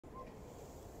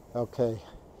Okay,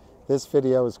 this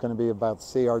video is going to be about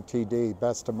CRTD,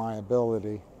 best of my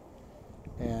ability.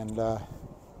 And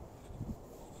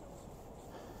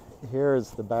here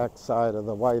is the back side of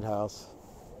the White House.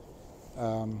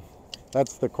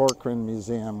 That's the Corcoran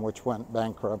Museum, which went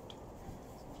bankrupt.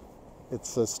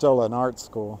 It's still an art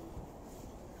school.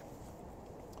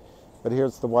 But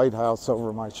here's the White House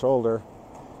over my shoulder.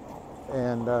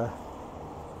 And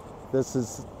this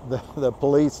is the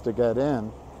police to get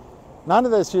in. None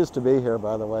of this used to be here,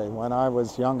 by the way. When I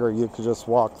was younger, you could just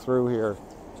walk through here.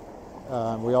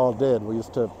 We all did. We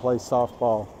used to play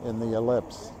softball in the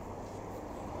ellipse,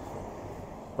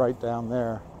 right down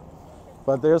there.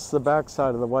 But there's the back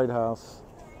side of the White House.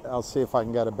 I'll see if I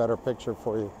can get a better picture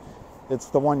for you. It's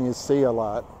the one you see a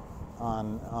lot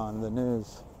on the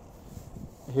news.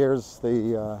 Here's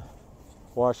the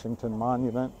Washington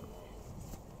Monument.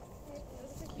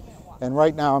 And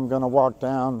right now I'm going to walk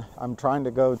down. I'm trying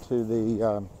to go to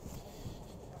the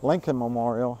Lincoln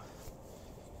Memorial,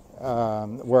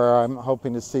 where I'm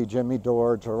hoping to see Jimmy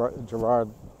Dore,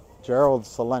 Gerald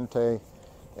Celente,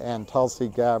 and Tulsi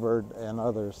Gabbard, and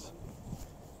others.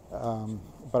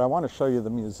 But I want to show you the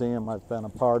museum I've been a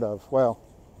part of. Well,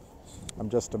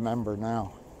 I'm just a member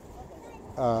now.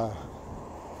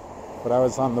 But I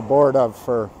was on the board of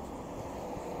for,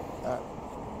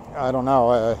 I don't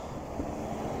know,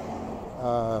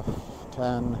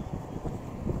 10,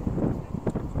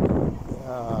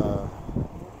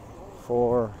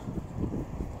 4,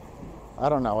 I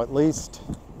don't know, at least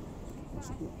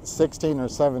 16 or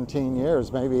 17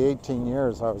 years, maybe 18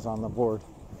 years I was on the board.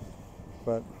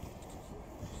 But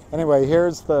anyway,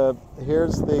 here's the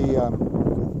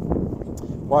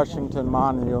Washington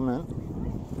Monument,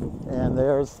 and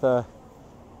there's the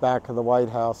back of the White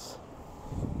House.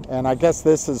 And I guess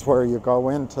this is where you go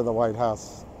into the White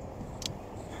House.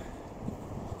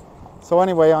 So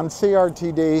anyway, on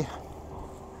CRTD,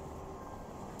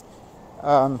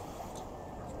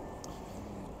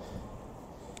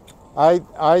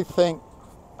 I think,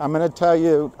 I'm going to tell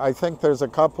you, I think there's a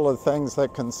couple of things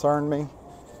that concern me.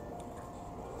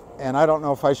 And I don't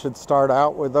know if I should start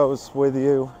out with those with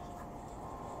you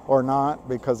or not,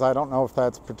 because I don't know if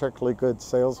that's particularly good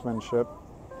salesmanship.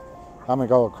 I'm going to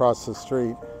go across the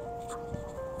street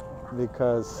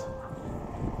because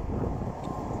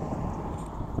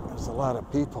there's a lot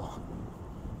of people.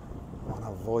 I want to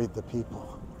avoid the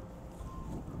people.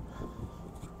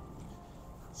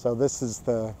 So this is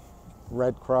the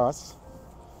Red Cross,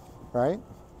 right?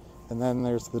 And then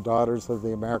there's the Daughters of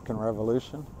the American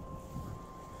Revolution.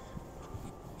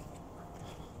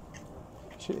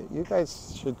 You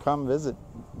guys should come visit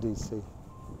DC.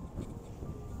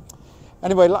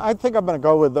 Anyway, I think I'm going to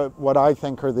go with what I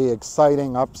think are the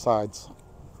exciting upsides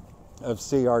of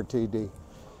CRTD.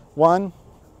 One,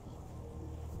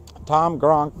 Tom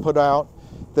Gronk put out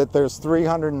that there's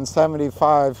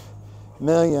 375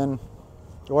 million,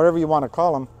 whatever you want to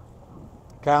call them,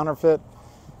 counterfeit,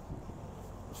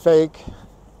 fake,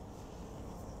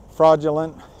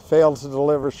 fraudulent, failed to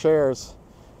deliver shares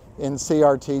in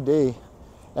CRTD.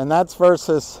 And that's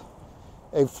versus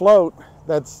a float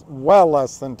that's well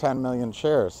less than 10 million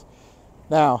shares.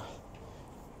 Now,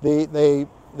 they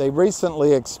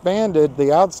recently expanded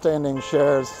the outstanding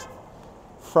shares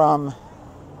from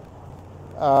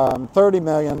 30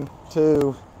 million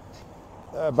to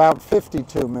about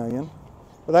 52 million.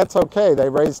 But that's okay. They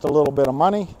raised a little bit of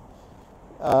money.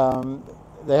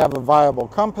 They have a viable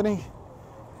company.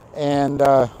 And,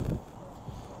 you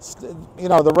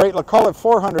know, the rate, let's call it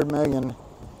 400 million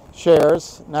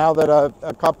shares. Now that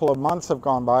a couple of months have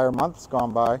gone by, or months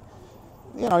gone by,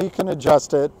 you know, you can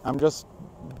adjust it. I'm just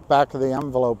back of the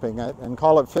enveloping it and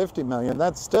call it 50 million.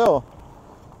 That's still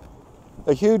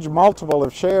a huge multiple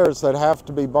of shares that have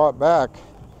to be bought back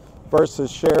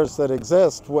versus shares that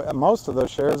exist. Most of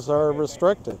those shares are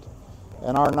restricted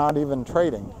and are not even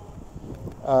trading,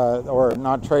 or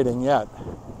not trading yet.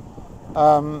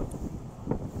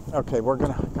 Okay, we're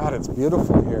gonna, God, it's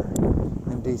beautiful here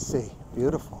in DC,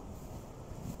 beautiful.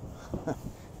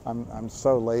 I'm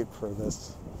so late for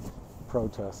this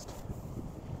protest.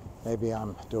 Maybe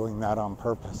I'm doing that on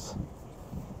purpose.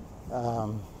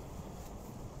 But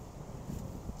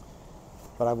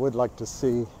I would like to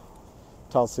see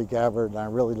Tulsi Gabbard, and I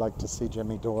really like to see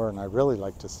Jimmy Dore, and I really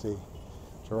like to see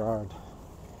Gerald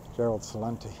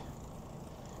Celente.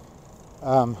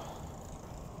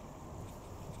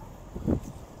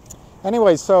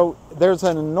 Anyway, so there's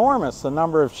an enormous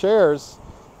number of shares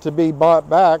to be bought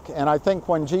back, and I think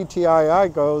when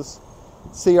GTII goes,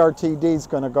 CRTD is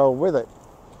going to go with it.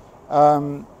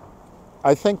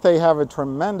 I think they have a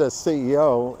tremendous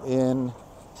CEO in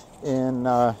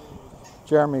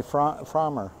Jeremy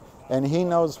Frommer. and he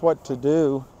knows what to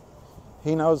do.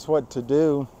 He knows what to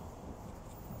do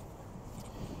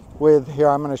with, here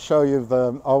I'm going to show you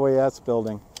the OAS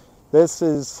building. This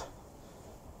is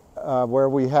where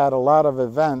we had a lot of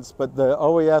events, but the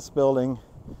OAS building,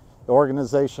 the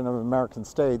Organization of American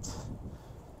States,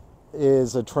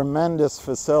 is a tremendous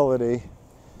facility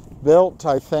built,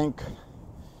 I think,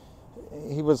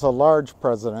 he was a large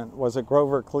president. Was it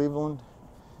Grover Cleveland?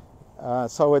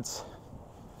 So it's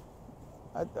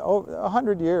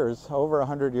 100 years, over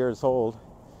 100 years old.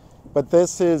 But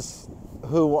this is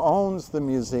who owns the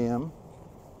museum,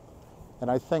 and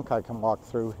I think I can walk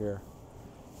through here.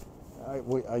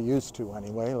 I used to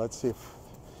anyway. Let's see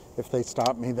if they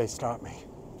stop me, they stop me.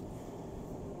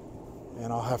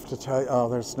 And I'll have to tell you, oh,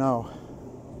 there's no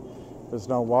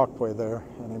walkway there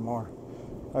anymore.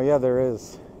 Oh yeah, there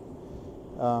is.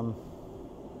 I'm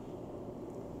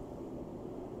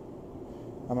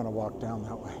going to walk down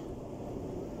that way.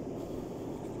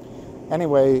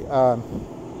 Anyway,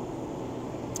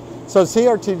 so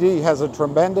CRTD has a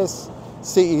tremendous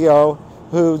CEO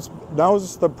who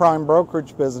knows the prime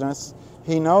brokerage business.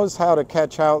 He knows how to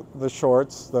catch out the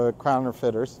shorts, the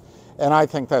counterfeiters, and I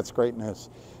think that's great news.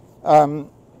 Jeremy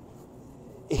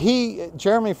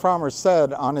Frommer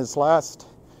said on his last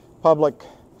public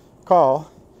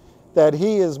call that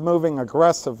he is moving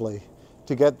aggressively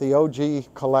to get the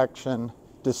OG collection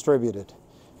distributed.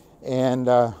 And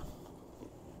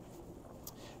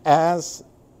as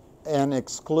an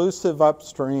exclusive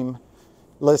upstream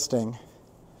listing,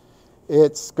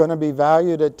 it's going to be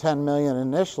valued at $10 million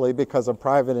initially because a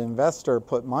private investor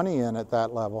put money in at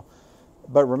that level.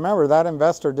 But remember, that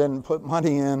investor didn't put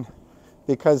money in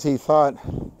because he thought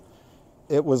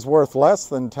it was worth less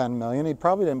than $10 million. He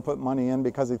probably didn't put money in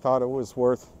because he thought it was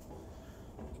worth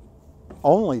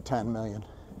only $10 million.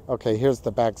 Okay, here's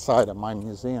the back side of my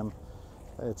museum.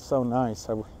 It's so nice.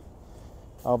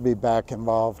 I'll be back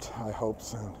involved, I hope,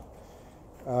 soon.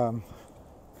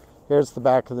 Here's the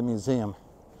back of the museum.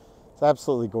 It's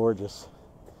absolutely gorgeous.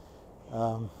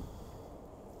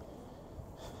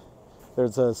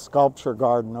 There's a sculpture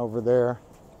garden over there.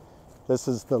 This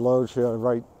is the loggia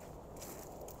right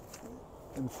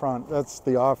in front. That's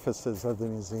the offices of the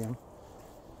museum.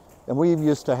 And we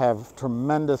used to have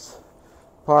tremendous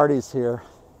parties here,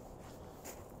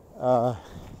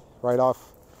 right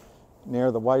off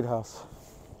near the White House.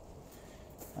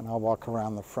 And I'll walk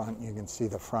around the front. You can see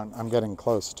the front. I'm getting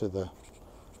close to the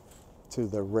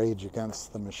Rage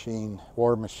Against the Machine,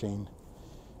 War Machine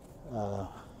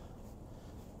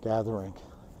gathering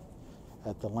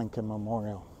at the Lincoln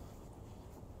Memorial.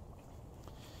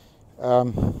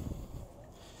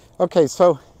 Okay,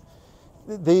 so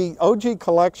the OG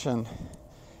collection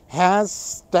has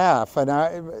staff, and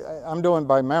I'm doing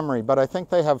by memory, but I think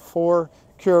they have 4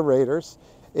 curators.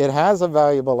 It has a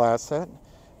valuable asset.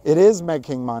 It is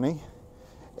making money,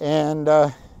 and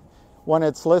when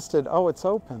it's listed, oh, it's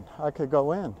open. I could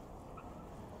go in.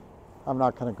 I'm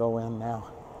not going to go in now.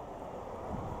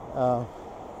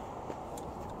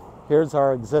 Here's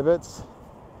our exhibits.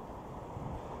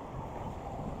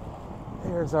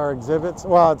 Here's our exhibits.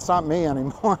 Well, it's not me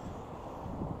anymore.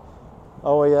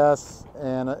 OAS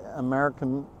and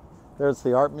American, there's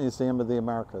the Art Museum of the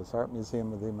Americas, Art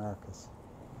Museum of the Americas.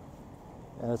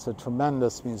 And it's a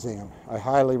tremendous museum. I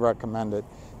highly recommend it.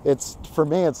 For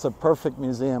me, it's a perfect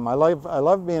museum. I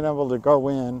love being able to go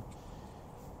in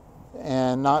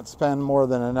and not spend more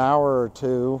than an hour or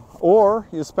two, or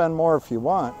you spend more if you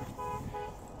want.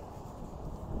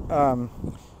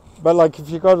 But like if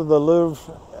you go to the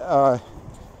Louvre,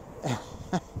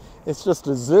 it's just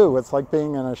a zoo. It's like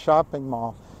being in a shopping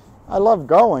mall. I love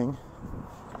going.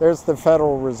 There's the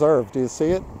Federal Reserve. Do you see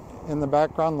it in the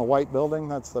background, the white building?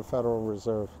 That's the Federal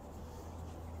Reserve.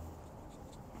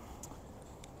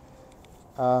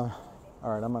 All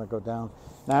right, I'm going to go down.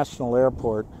 National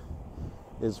Airport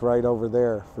is right over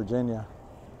there, Virginia.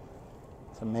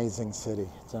 It's an amazing city.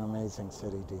 It's an amazing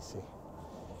city, D.C.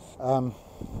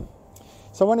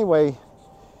 So anyway,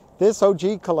 this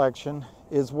OG collection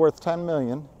is worth $10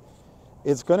 million.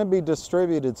 It's going to be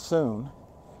distributed soon.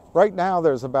 Right now,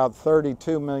 there's about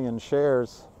 32 million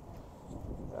shares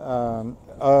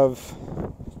of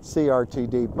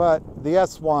CRTD, but the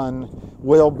S1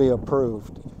 will be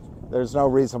approved. There's no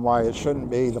reason why it shouldn't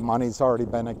be. The money's already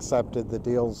been accepted. The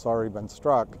deal's already been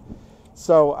struck.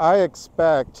 So I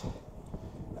expect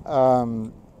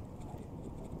that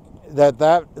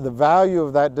the value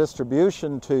of that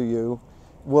distribution to you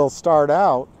will start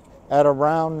out at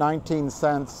around 19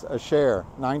 cents a share.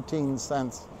 19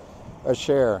 cents a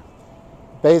share.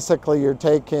 Basically, you're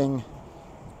taking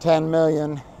 10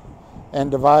 million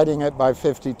and dividing it by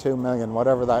 52 million,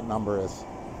 whatever that number is.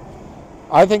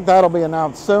 I think that'll be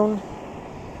announced soon.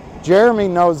 Jeremy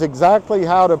knows exactly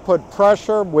how to put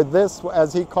pressure with this,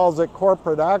 as he calls it,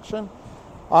 corporate action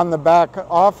on the back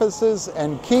offices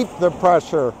and keep the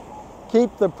pressure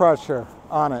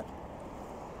on it.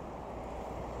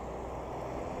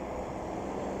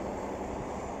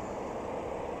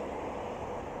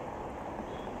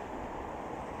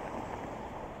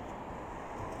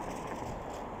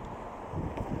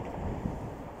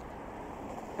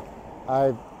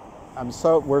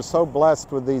 We're so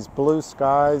blessed with these blue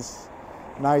skies,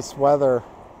 nice weather,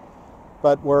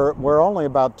 but we're only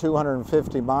about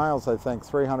 250 miles, I think,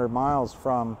 300 miles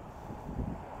from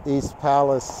East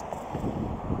Palestine,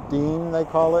 they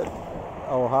call it,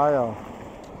 Ohio.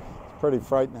 It's pretty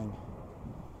frightening.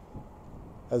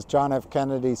 As John F.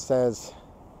 Kennedy says,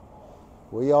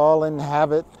 we all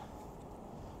inhabit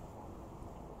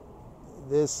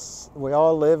this, we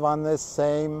all live on this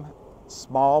same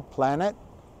small planet.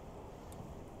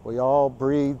 We all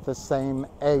breathe the same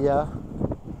air.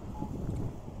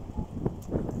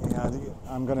 Yeah,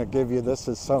 I'm going to give you, this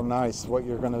is so nice what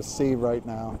you're going to see right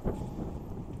now.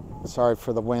 Sorry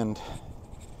for the wind.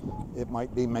 It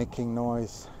might be making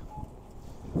noise.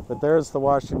 But there's the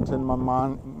Washington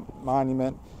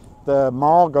Monument. The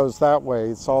mall goes that way.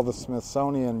 It's all the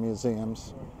Smithsonian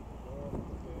museums.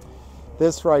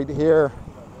 This right here,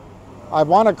 I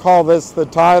want to call this the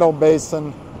tidal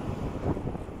basin,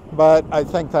 but I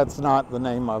think that's not the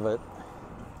name of it.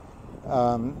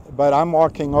 But I'm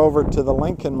walking over to the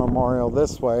Lincoln Memorial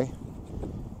this way,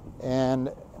 and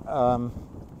I'll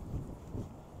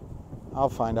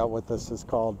find out what this is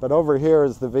called. But over here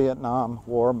is the Vietnam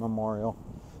War Memorial,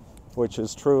 which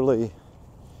is truly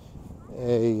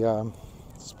a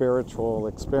spiritual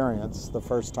experience the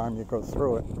first time you go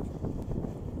through it.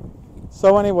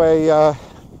 So anyway,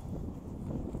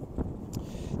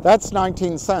 that's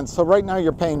 19 cents. So right now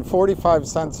you're paying 45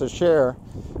 cents a share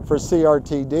for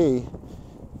CRTD.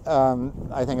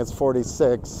 I think it's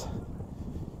 46,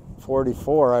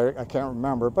 44, I can't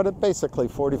remember, but it's basically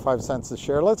 45 cents a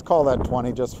share. Let's call that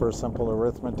 20 just for simple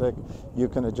arithmetic. You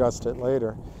can adjust it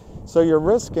later. So you're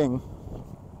risking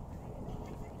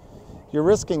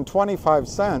 25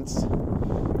 cents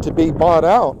to be bought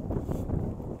out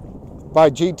by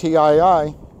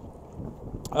GTII,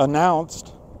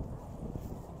 announced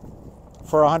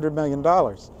for $100 million.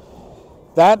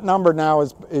 That number now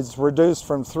is reduced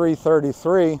from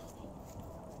 333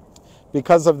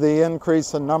 because of the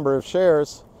increase in number of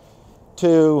shares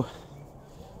to,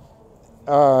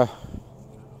 and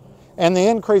the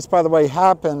increase, by the way,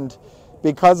 happened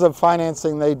because of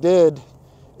financing they did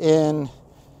in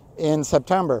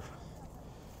September,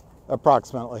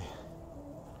 approximately.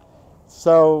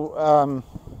 So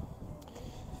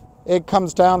it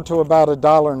comes down to about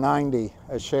 $1.90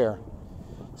 a share.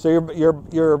 So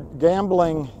you're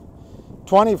gambling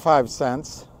 25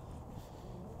 cents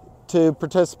to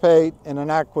participate in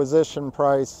an acquisition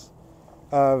price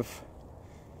of,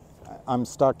 I'm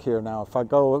stuck here now. If I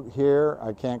go here,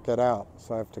 I can't get out,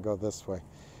 so I have to go this way.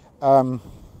 I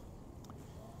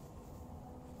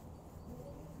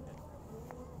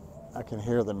can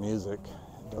hear the music.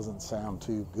 It doesn't sound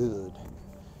too good.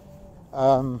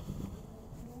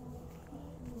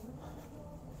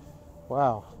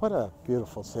 Wow, what a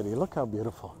beautiful city. Look how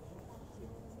beautiful.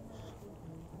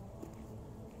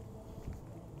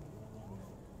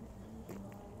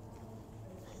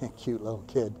 Cute little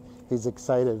kid. He's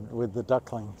excited with the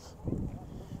ducklings.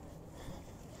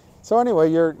 So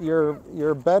anyway,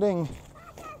 you're betting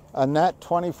a net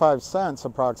 25 cents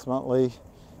approximately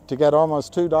to get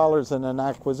almost $2 in an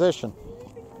acquisition.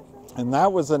 And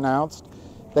that was announced.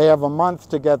 They have a month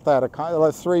to get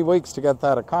that, 3 weeks to get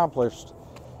that accomplished.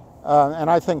 And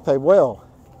I think they will.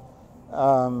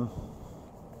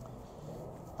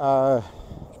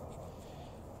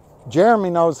 Jeremy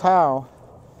knows how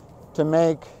to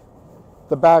make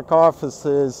the back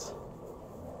offices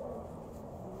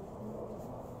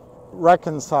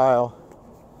reconcile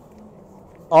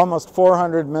almost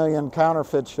 400 million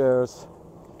counterfeit shares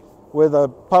with a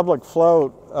public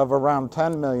float of around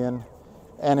 10 million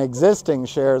and existing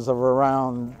shares of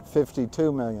around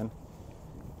 52 million.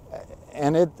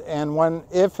 And if and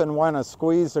when a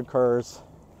squeeze occurs,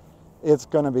 it's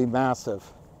going to be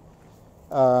massive.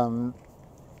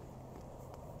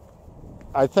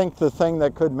 I think the thing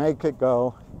that could make it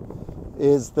go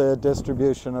is the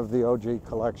distribution of the OG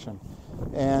collection.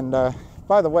 And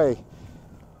by the way,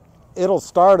 it'll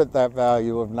start at that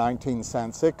value of 19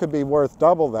 cents. It could be worth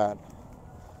double that,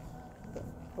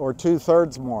 or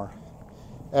 2/3 more,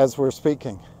 as we're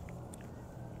speaking.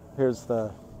 Here's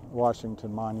the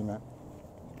Washington Monument.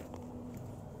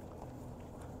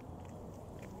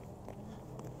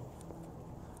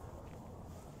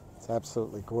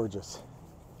 absolutely gorgeous.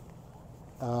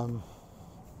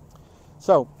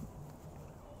 So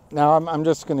now I'm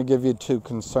just going to give you two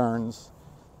concerns,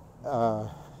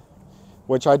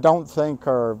 which I don't think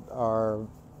are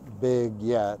big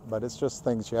yet, but it's just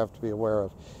things you have to be aware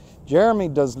of. Jeremy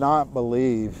does not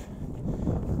believe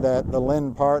that the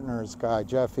Lynn Partners guy,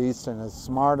 Jeff Easton, is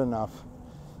smart enough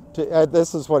to,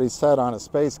 this is what he said on a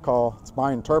space call, it's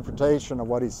my interpretation of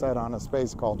what he said on a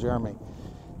space call, Jeremy,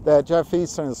 that Jeff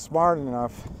Easton is smart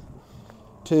enough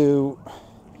to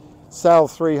sell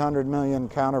 300 million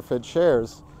counterfeit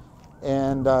shares.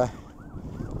 And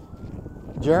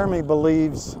Jeremy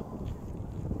believes,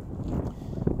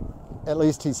 at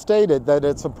least he stated, that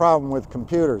it's a problem with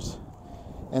computers.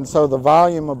 And so the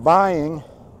volume of buying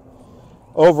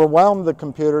overwhelmed the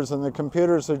computers, and the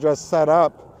computers are just set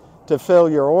up to fill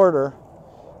your order,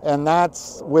 and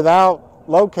that's without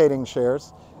locating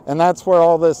shares, and that's where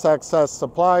all this excess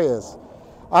supply is.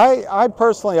 I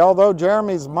personally, although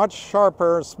Jeremy's much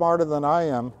sharper, smarter than I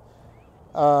am,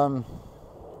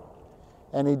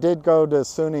 and he did go to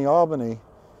SUNY Albany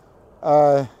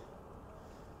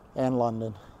and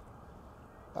London,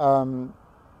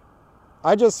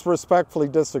 I just respectfully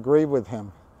disagree with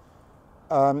him.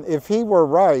 If he were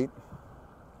right,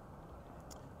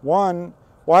 one,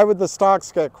 why would the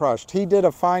stocks get crushed? He did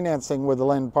a financing with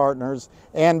Lynn Partners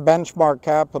and Benchmark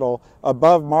Capital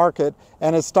above market,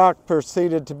 and his stock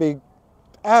proceeded to be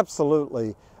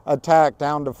absolutely attacked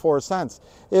down to 4 cents.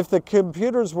 If the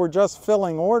computers were just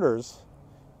filling orders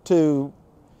to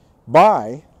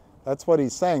buy, that's what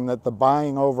he's saying, that the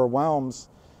buying overwhelms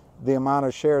the amount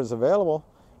of shares available.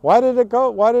 Why did it go?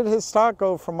 Why did his stock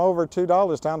go from over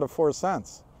 $2 down to 4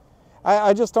 cents?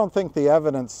 I just don't think the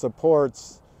evidence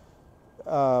supports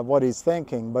what he's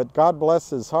thinking, but God bless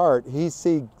his heart. He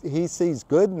sees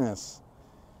goodness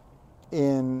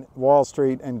in Wall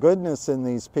Street and goodness in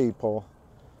these people,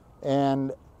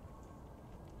 and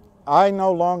I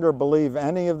no longer believe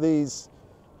any of these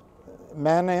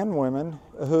men and women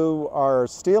who are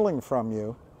stealing from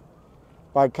you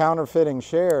by counterfeiting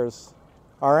shares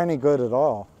are any good at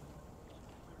all.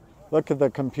 Look at the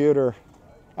computer.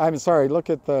 I'm sorry, look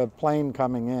at the plane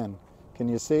coming in. Can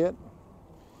you see it?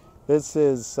 This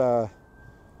is the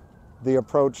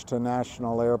approach to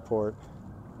National Airport.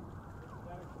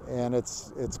 And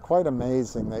it's quite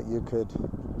amazing that you could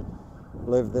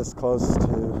live this close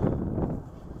to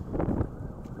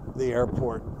the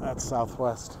airport at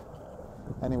Southwest.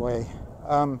 Anyway,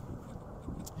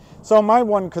 so my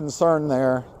one concern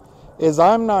there is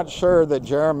I'm not sure that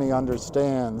Jeremy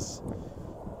understands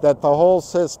that the whole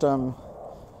system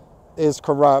is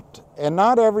corrupt, and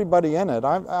not everybody in it.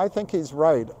 I think he's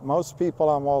right. Most people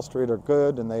on Wall Street are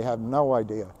good and they have no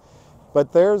idea.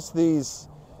 But there's these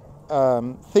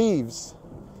thieves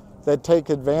that take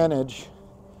advantage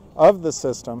of the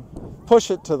system,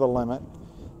 push it to the limit.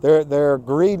 Their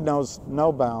greed knows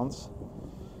no bounds.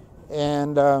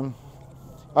 And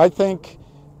I think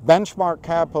Benchmark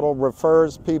Capital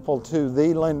refers people to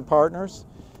the Lynn Partners,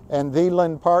 and the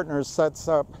Lynn Partners sets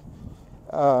up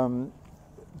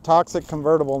toxic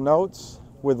convertible notes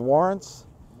with warrants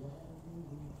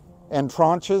and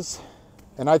tranches.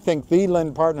 And I think the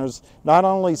Lynn Partners not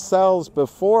only sells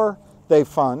before they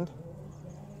fund,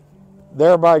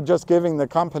 thereby just giving the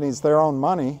companies their own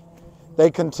money,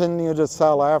 they continue to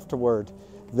sell afterward.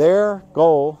 Their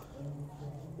goal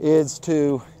is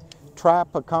to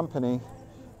trap a company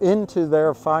into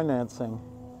their financing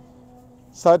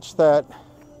such that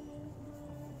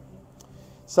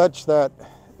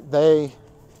they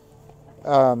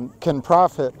can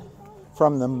profit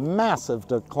from the massive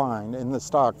decline in the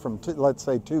stock from, let's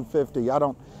say, 250.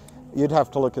 You'd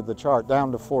have to look at the chart,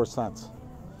 down to 4 cents.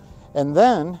 And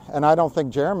then, and I don't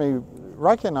think Jeremy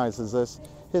recognizes this,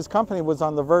 his company was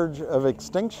on the verge of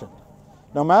extinction.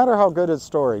 No matter how good his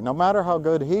story, no matter how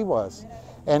good he was,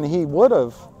 and he would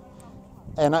have,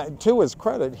 and to his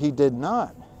credit, he did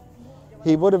not.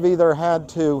 He would have either had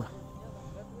to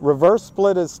reverse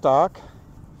split his stock,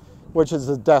 which is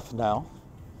a death knell,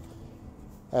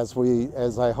 as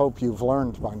I hope you've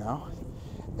learned by now,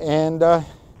 and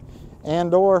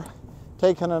or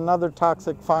taken another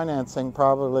toxic financing,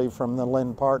 probably from the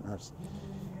Lynn Partners.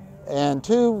 And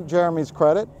to Jeremy's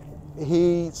credit,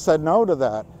 he said no to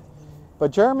that.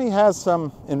 But Jeremy has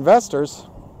some investors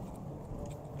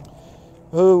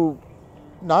who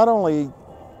not only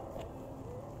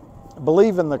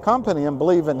believe in the company and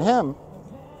believe in him,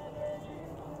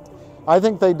 I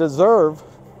think they deserve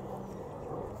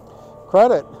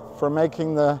credit for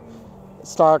making the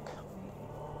stock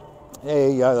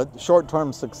a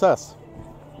short-term success.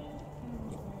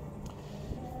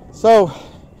 So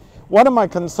one of my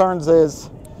concerns is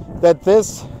that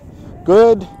this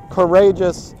good,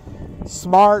 courageous,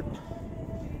 smart,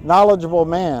 knowledgeable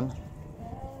man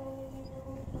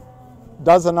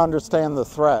doesn't understand the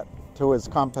threat to his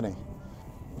company.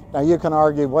 Now you can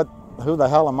argue, who the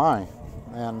hell am I?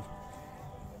 And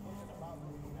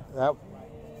that,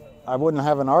 I wouldn't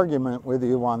have an argument with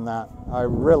you on that. I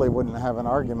really wouldn't have an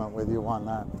argument with you on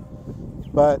that.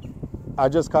 But I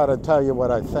just got to tell you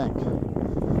what I think.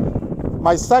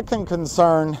 My second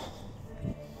concern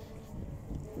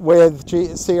with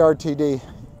CRTD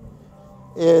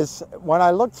is when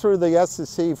I looked through the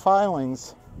SEC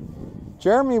filings,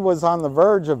 Jeremy was on the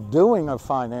verge of doing a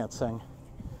financing,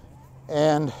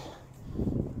 and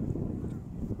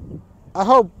I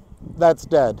hope that's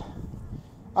dead.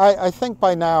 I think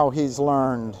by now he's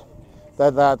learned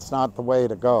that that's not the way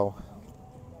to go.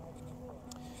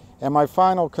 And my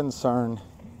final concern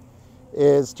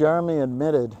is Jeremy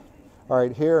admitted, all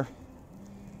right, here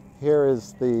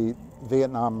is the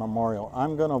Vietnam Memorial.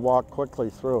 I'm going to walk quickly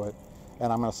through it,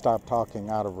 and I'm going to stop talking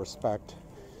out of respect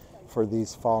for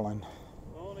these fallen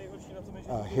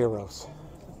heroes.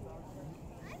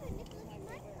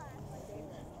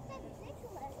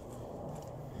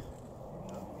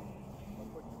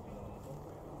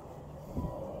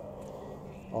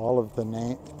 All of the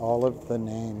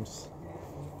names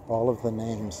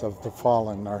of the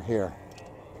fallen are here.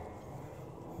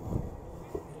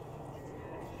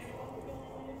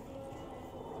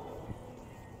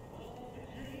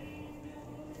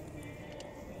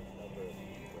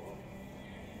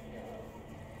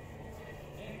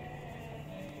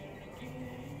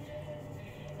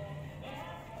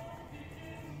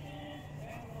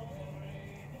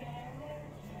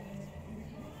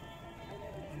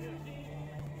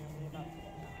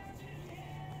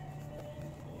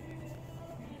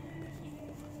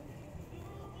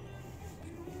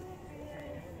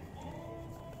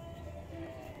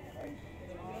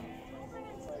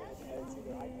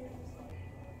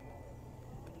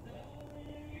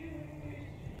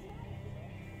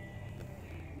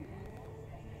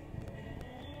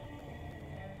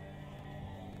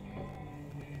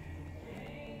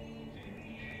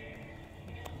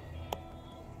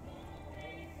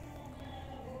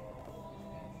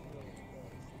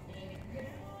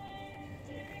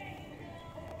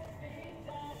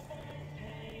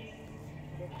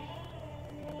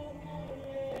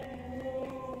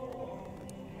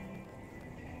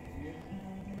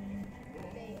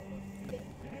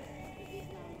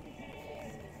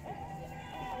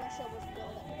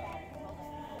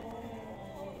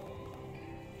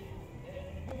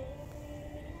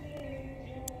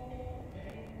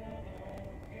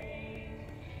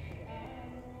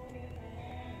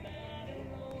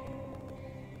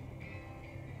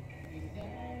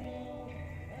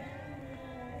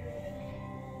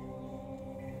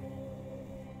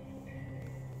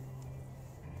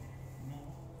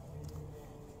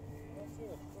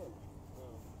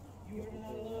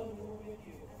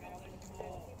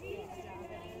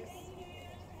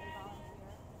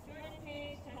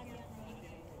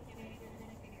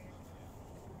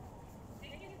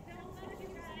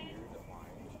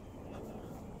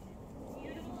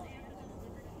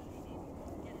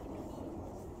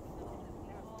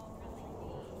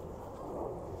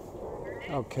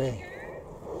 Okay.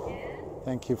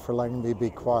 Thank you for letting me be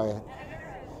quiet.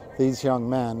 These young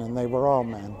men, and they were all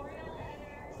men,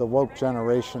 the woke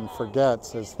generation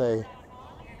forgets as they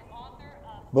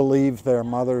believe their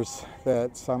mothers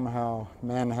that somehow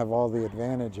men have all the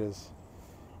advantages,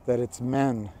 that it's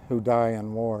men who die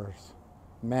in wars.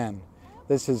 Men.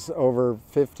 This is over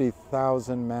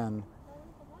 50,000 men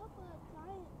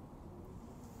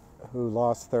who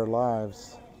lost their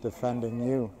lives defending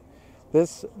you.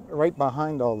 This, right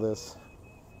behind all this,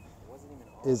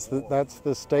 that's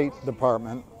the State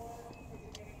Department.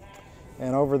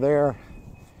 And over there,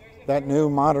 that new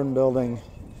modern building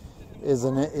is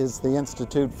the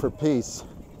Institute for Peace.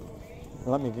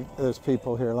 There's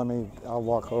people here. I'll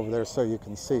walk over there so you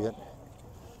can see it.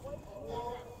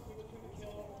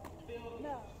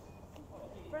 No,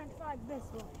 front side this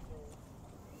way.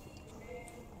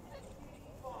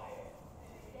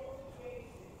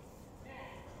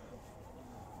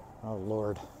 Oh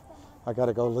Lord, I got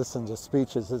to go listen to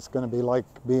speeches. It's going to be like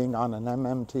being on an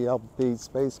MMTLB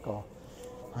space call.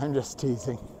 I'm just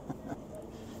teasing.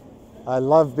 I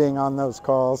love being on those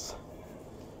calls.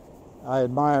 I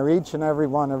admire each and every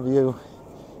one of you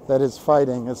that is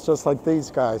fighting. It's just like these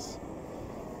guys.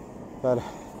 But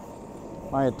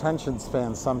my attention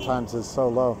span sometimes is so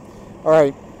low. All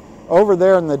right, over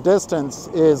there in the distance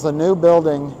is a new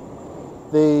building,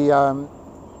 the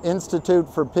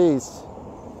Institute for Peace.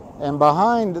 And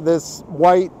behind this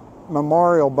white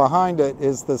memorial behind it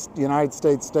is the United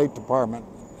States State Department.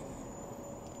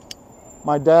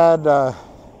 My dad,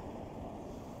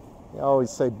 he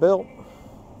always say, Bill,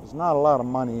 there's not a lot of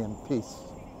money in peace.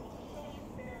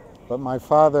 But my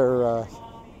father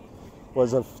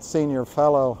was a senior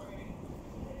fellow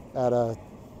at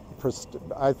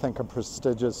I think a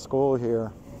prestigious school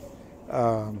here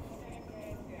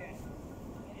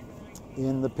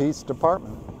in the Peace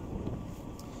Department.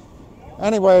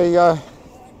 Anyway,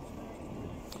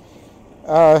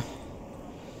 I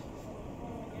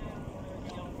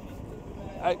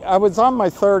was on my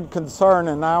third concern,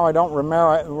 and now I don't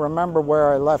remember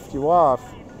where I left you off.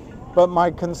 But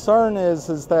my concern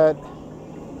is that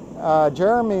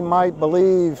Jeremy might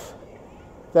believe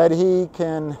that he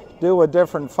can do a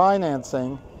different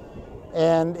financing,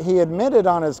 and he admitted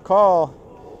on his call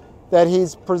that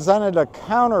he's presented a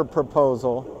counter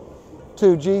proposal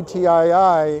to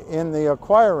GTII in the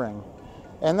acquiring.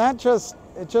 And it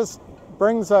just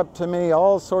brings up to me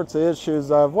all sorts of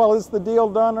issues of, well, is the deal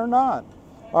done or not?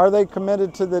 Are they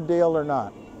committed to the deal or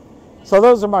not? So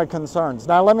those are my concerns.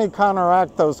 Now let me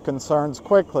counteract those concerns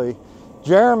quickly.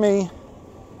 Jeremy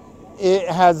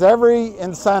has every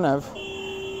incentive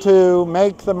to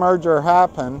make the merger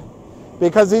happen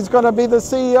because he's going to be the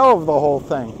CEO of the whole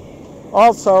thing.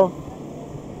 Also,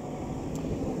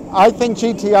 I think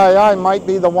GTII might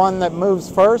be the one that moves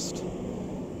first,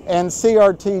 and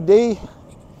CRTD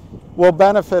will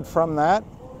benefit from that.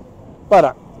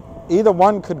 But either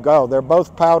one could go. They're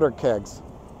both powder kegs.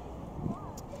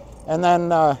 And then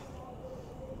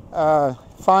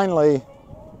finally,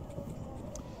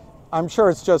 I'm sure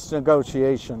it's just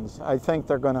negotiations. I think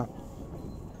they're going to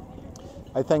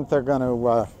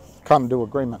come to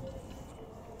agreement.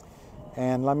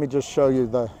 And let me just show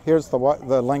you here's the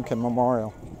Lincoln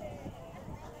Memorial.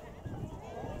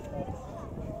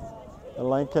 The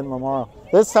Lincoln Memorial.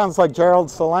 This sounds like Gerald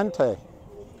Celente.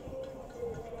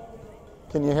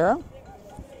 Can you hear him?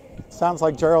 Sounds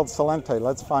like Gerald Celente.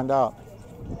 Let's find out.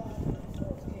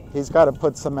 He's got to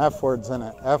put some F words in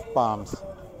it, F-bombs.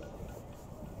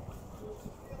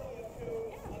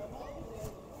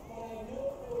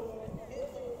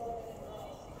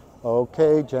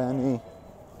 Okay, Jenny.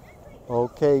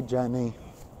 Okay, Jenny.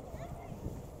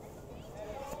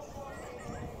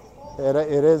 It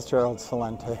is Gerald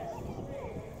Celente.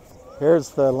 Here's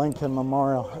the Lincoln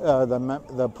Memorial,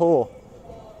 the pool.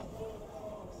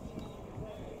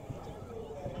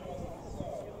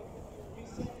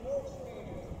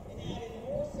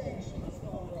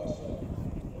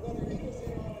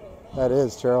 That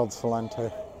is Gerald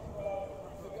Celente.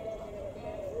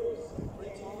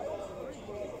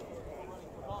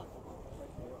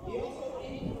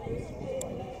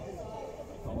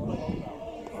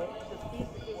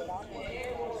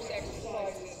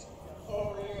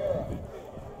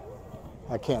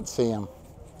 I can't see him.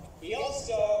 He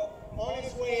also, on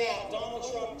his way out, Donald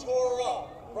Trump tore up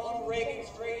Ronald Reagan's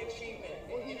great achievement,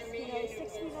 the Intermediate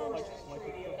Nuclear Forces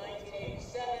Treaty of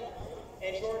 1987,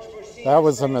 and George Bush. That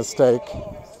was a mistake.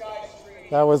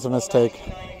 That was a mistake.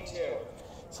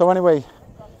 So anyway,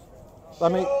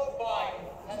 let me. Joe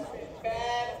Biden has been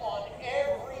bad on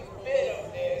every bit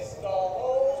of this the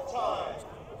whole time.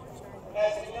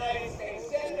 As a United States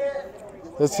Senator,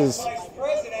 This is Vice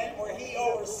President, where he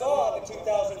oversaw the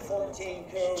 2014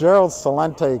 coup. Gerald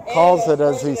Celente calls it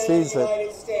as he sees it.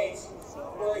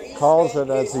 Calls it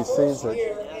as he sees it.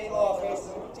 In office,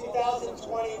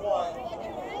 2021,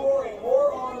 pouring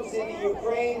more arms into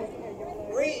Ukraine,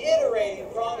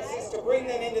 reiterating promises to bring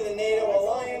them into the NATO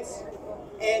alliance,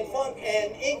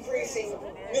 and increasing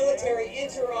military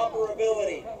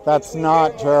interoperability. That's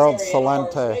not Gerald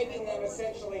Celente. Making them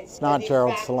essentially It's not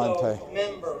Gerald Celente.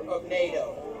 Member of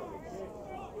NATO.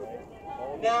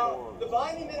 Now, the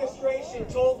Biden administration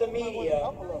told the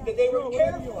media that they were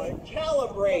carefully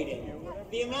calibrating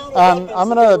the amount of weapons I'm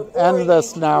that going they to were pouring end this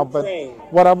into now, but Ukraine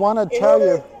what I want to in tell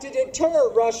order you, to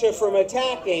deter Russia from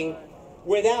attacking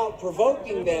without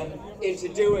provoking them into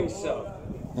doing so.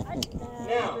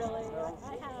 Now,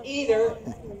 either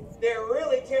they're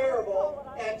really terrible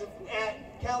at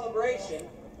calibration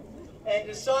and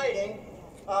deciding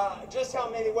just how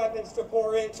many weapons to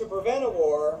pour in to prevent a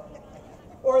war,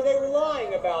 or they were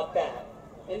lying about that,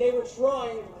 and they were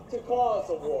trying to cause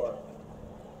a war.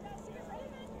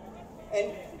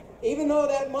 And even though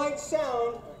that might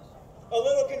sound a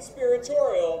little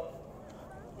conspiratorial,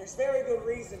 there's very good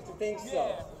reason to think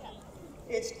so.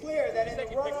 It's clear that in the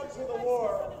run-up to the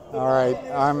war, the Biden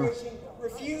administration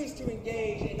refused to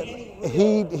engage in any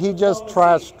he just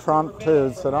trashed Trump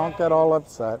too, so don't get all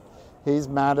upset. He's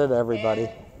mad at everybody.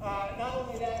 And, not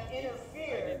only that,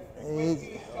 interfered with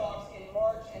peace talks in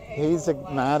March and He's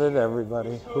mad at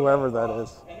everybody, whoever that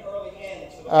is.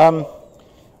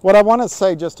 What I want to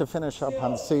say, just to finish up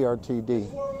on CRTD,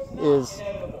 is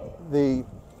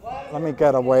let me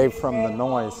get away from the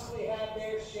noise.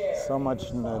 So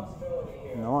much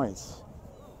noise.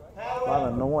 A lot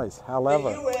of noise.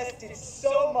 However, the U.S. did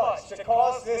so much to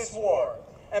cause this war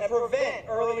and prevent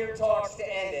earlier talks to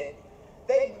end it.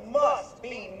 They must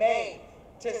be made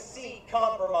to seek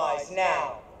compromise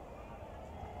now.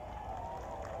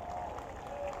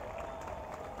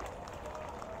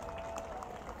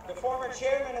 The former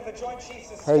chairman of the Joint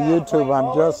Chiefs of Staff, hey YouTube,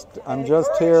 I'm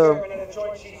just here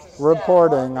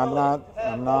reporting. I'm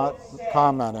not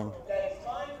commenting.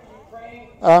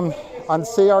 On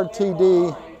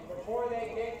CRTD,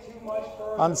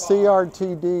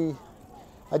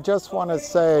 I just want to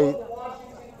say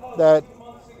that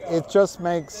it just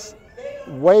makes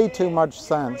way too much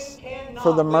sense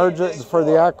for the merger, for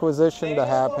the acquisition to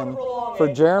happen,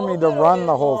 for Jeremy to run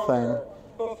the whole thing,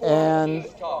 and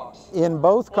in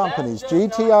both companies,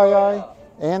 GTII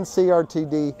and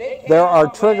CRTD, there are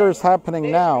triggers happening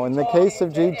now. In the case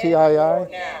of GTII,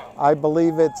 I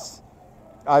believe it's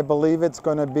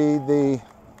going to be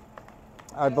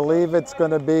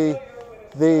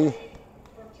the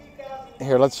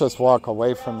here, let's just walk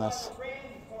away from this.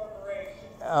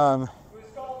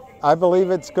 I believe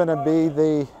it's going to be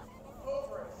the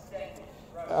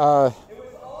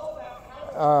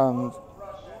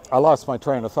I lost my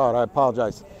train of thought. I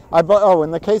apologize.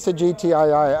 In the case of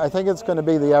GTII, I think it's going to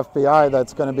be the FBI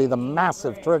that's going to be the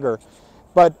massive trigger.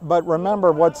 But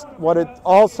remember, what it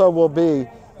also will be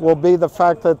the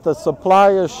fact that the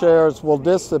supply of shares will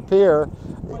disappear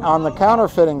on the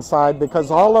counterfeiting side, because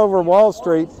all over Wall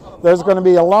Street there's going to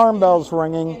be alarm bells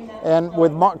ringing, and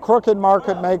with crooked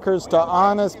market makers to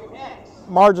honest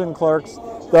margin clerks,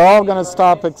 they're all going to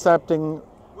stop accepting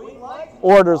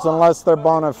orders unless they're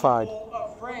bona fide.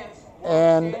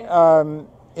 And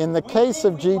in the case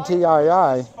of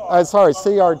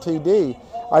CRTD,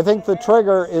 I think the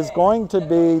trigger is going to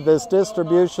be this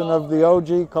distribution of the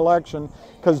OG collection,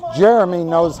 because Jeremy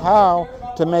knows how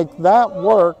to make that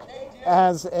work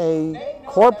as a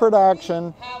corporate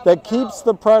action that keeps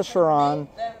the pressure on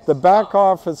the back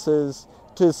offices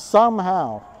to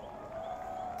somehow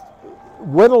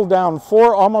whittle down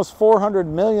almost 400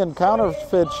 million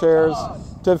counterfeit shares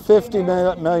to 50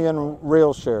 million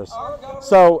real shares.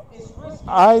 So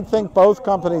I think both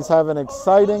companies have an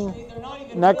exciting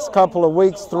next couple of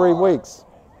weeks, 3 weeks.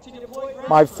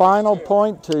 My final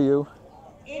point to you,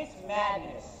 it's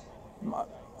madness.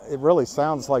 It really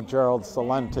sounds like Gerald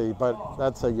Celente, but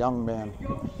that's a young man.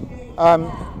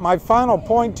 My final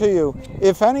point to you,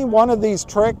 if any one of these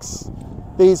tricks,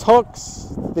 these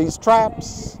hooks, these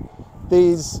traps,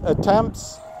 these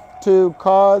attempts to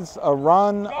cause a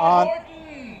run on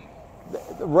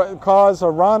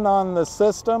the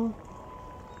system,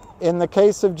 in the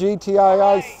case of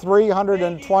GTII,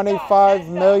 325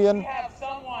 million.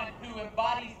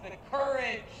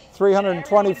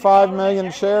 325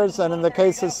 million shares, and in the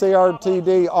case of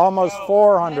CRTD, almost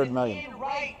 400 million.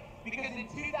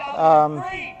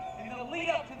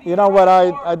 You know what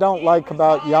I don't like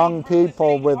about young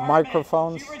people with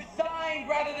microphones?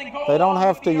 They don't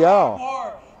have to yell.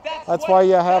 That's why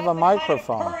you have a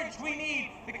microphone.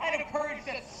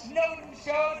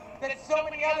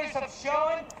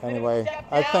 Anyway,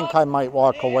 I think I might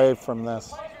walk away from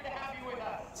this.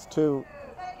 It's too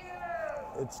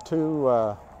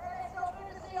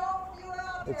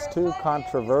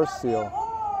controversial.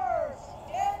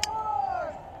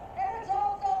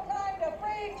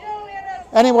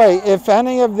 Anyway, if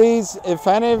any of these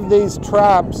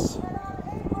traps,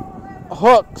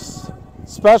 hooks,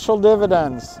 special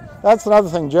dividends, that's another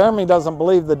thing. Jeremy doesn't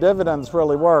believe the dividends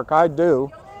really work. I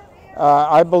do.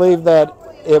 I believe that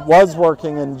it was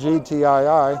working in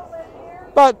GTII.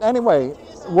 But anyway,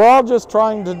 we're all just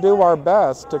trying to do our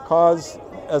best to cause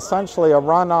essentially a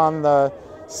run on the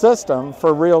system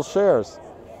for real shares.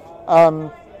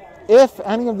 If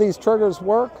any of these triggers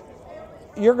work,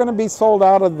 you're going to be sold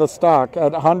out of the stock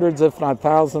at hundreds, if not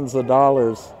thousands of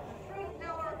dollars.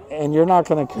 And you're not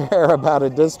going to care about a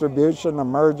distribution, a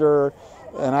merger,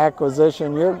 an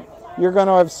acquisition. You're going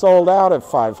to have sold out at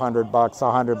 $500,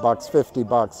 $100,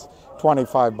 $50,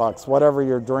 $25, whatever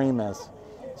your dream is.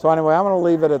 So anyway, I'm going to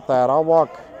leave it at that. I'll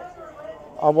walk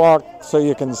so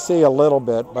you can see a little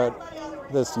bit, but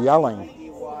this yelling,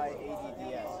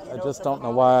 I just don't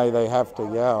know why they have to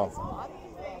yell.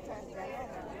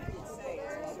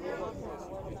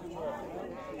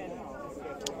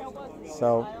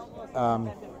 So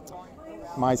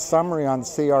my summary on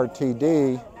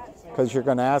CRTD, because you're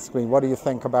going to ask me, what do you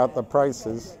think about the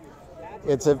prices?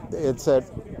 It's at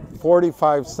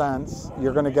 45 cents.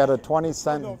 You're going to get a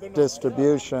 20-cent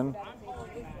distribution,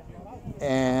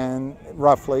 and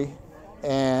roughly,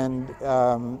 and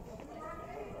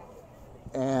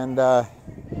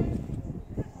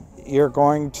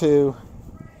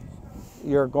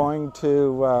you're going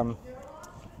to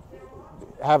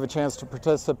have a chance to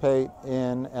participate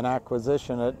in an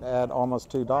acquisition at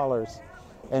almost $2,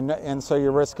 and so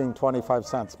you're risking 25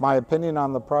 cents. My opinion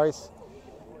on the price: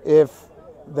 if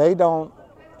they don't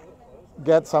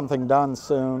get something done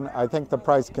soon, I think the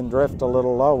price can drift a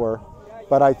little lower,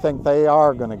 but I think they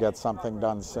are going to get something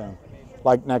done soon,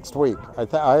 like next week.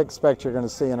 I expect you're going to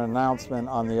see an announcement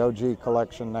on the OG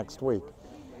collection next week.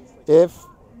 If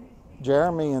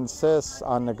Jeremy insists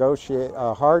on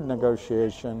a hard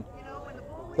negotiation,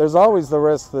 there's always the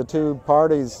risk the two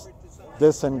parties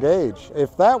disengage.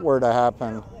 If that were to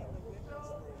happen,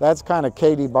 that's kind of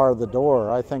Katie bar the door.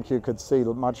 I think you could see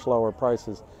much lower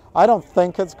prices. I don't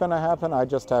think it's going to happen. I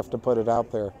just have to put it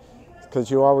out there,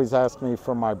 because you always ask me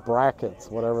for my brackets,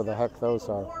 whatever the heck those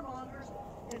are.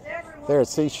 There,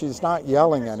 see, she's not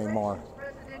yelling anymore.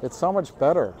 It's so much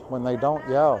better when they don't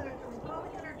yell.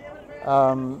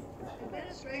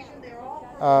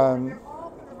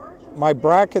 My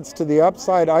brackets to the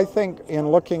upside, I think in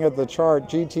looking at the chart,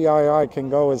 GTII can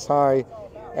go as high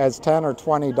as $10 or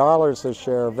 $20 a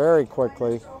share very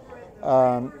quickly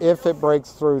if it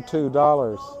breaks through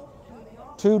 $2.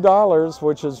 $2,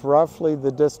 which is roughly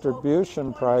the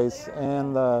distribution price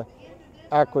and the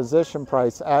acquisition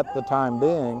price at the time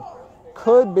being,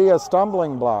 could be a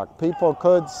stumbling block. People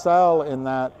could sell in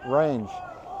that range.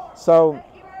 So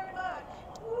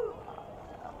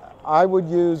I would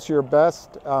use your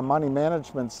best money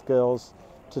management skills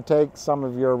to take some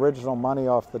of your original money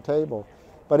off the table.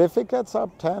 But if it gets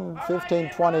up $10,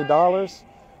 $15, $20,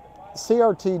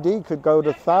 CRTD could go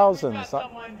to thousands.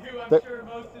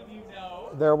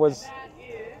 There was,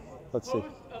 let's see.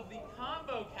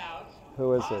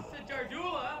 Who is it?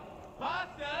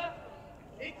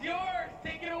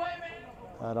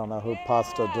 I don't know who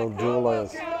Pasta Dordula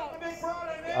is.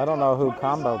 I don't know who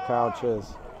Combo Couch is.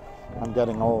 I'm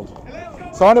getting old.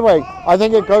 So anyway, I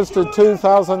think it goes to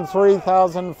 $2,000,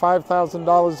 $3,000,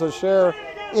 $5,000 a share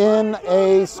in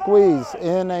a squeeze,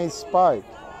 in a spike.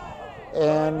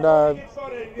 And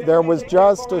there was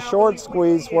just a short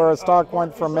squeeze where a stock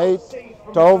went from 8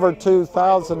 to over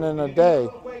 2,000 in a day.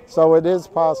 So it is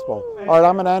possible. All right,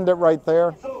 I'm going to end it right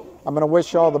there. I'm going to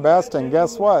wish you all the best. And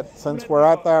guess what? Since we're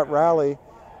at that rally,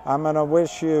 I'm going to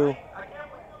wish you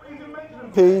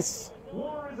peace,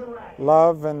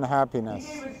 love, and happiness.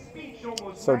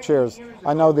 So cheers.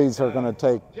 I know these are going to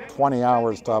take 20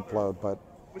 hours to upload, but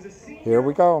here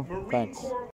we go. Thanks.